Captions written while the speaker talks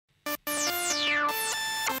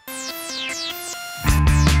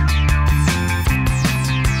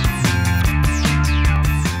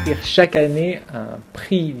offrir chaque année un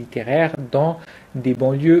prix littéraire dans des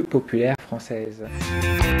banlieues populaires françaises.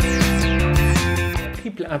 Un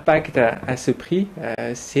triple impact à ce prix,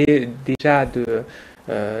 c'est déjà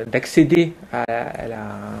d'accéder à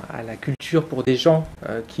la culture pour des gens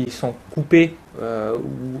qui sont coupés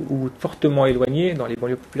ou fortement éloignés. Dans les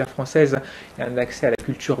banlieues populaires françaises, il y a un accès à la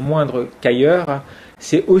culture moindre qu'ailleurs.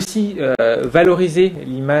 C'est aussi valoriser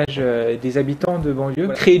l'image des habitants de banlieue,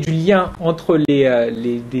 créer du lien entre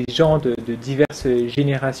des gens de diverses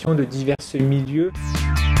générations, de divers milieux.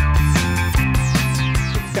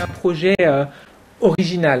 C'est un projet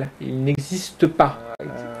original, il n'existe pas.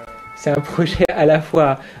 C'est un projet à la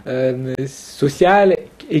fois social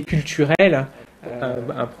et culturel,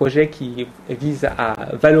 un projet qui vise à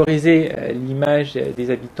valoriser l'image des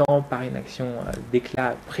habitants par une action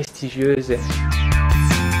d'éclat prestigieuse.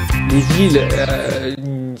 Les villes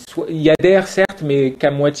y adhèrent certes, mais qu'à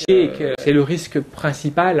moitié, et que c'est le risque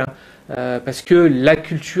principal, parce que la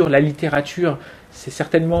culture, la littérature, c'est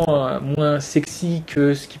certainement moins sexy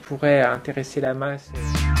que ce qui pourrait intéresser la masse.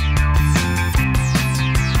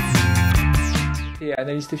 J'étais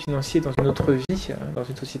analyste financier dans une autre vie, dans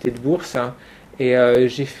une société de bourse, et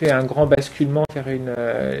j'ai fait un grand basculement vers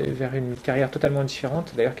une carrière totalement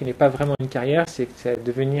différente, d'ailleurs qui n'est pas vraiment une carrière, c'est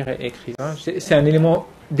devenir écrivain. C'est un élément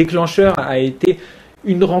déclencheur, a été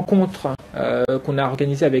une rencontre qu'on a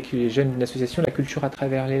organisée avec les jeunes d'une association, la culture à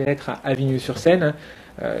travers les lettres à Avignon-sur-Seine.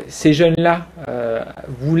 Ces jeunes-là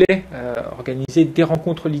voulaient organiser des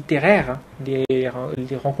rencontres littéraires, des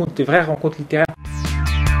vraies rencontres littéraires.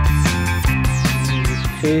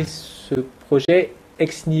 J'ai créé ce projet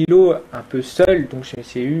ex nihilo un peu seul, donc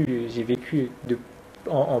j'ai vécu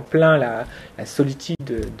en plein la solitude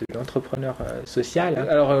de l'entrepreneur social.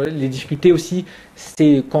 Alors les difficultés aussi,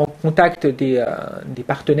 c'est qu'en contact des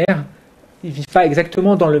partenaires, ils ne vivent pas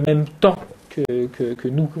exactement dans le même temps que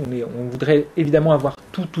nous. On voudrait évidemment avoir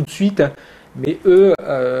tout de suite, mais eux,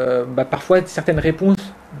 parfois certaines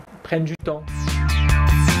réponses prennent du temps.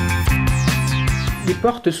 Les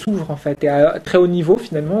portes s'ouvrent en fait, et à très haut niveau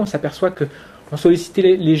finalement, on s'aperçoit qu'on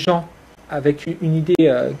sollicitait les gens avec une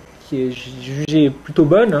idée qui est jugée plutôt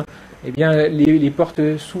bonne. Eh bien, les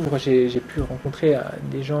portes s'ouvrent. J'ai pu rencontrer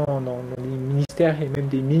des gens dans les ministères et même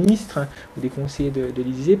des ministres ou des conseillers de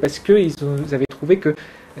l'Élysée parce qu'ils avaient trouvé que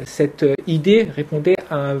cette idée répondait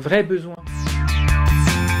à un vrai besoin.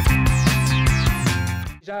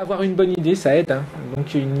 Déjà, avoir une bonne idée, ça aide.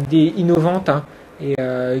 Donc, une idée innovante et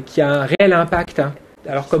qui a un réel impact.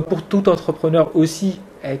 Alors, comme pour tout entrepreneur aussi,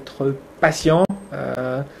 être patient,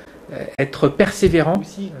 être persévérant,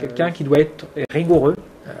 aussi quelqu'un qui doit être rigoureux.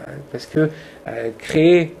 Parce que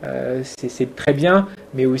créer, c'est très bien,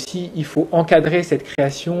 mais aussi il faut encadrer cette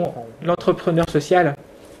création. L'entrepreneur social,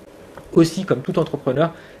 aussi comme tout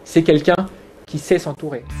entrepreneur, c'est quelqu'un qui sait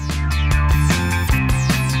s'entourer.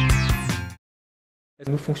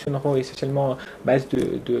 Nous fonctionnerons essentiellement à base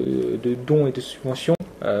de dons et de subventions.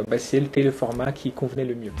 C'était le format qui convenait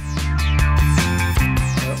le mieux.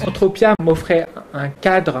 Entropia m'offrait un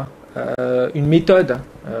cadre, une méthode,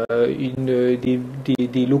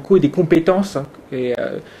 des locaux, des compétences, et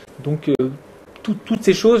donc toutes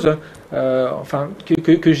ces choses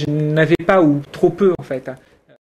que je n'avais pas ou trop peu en fait.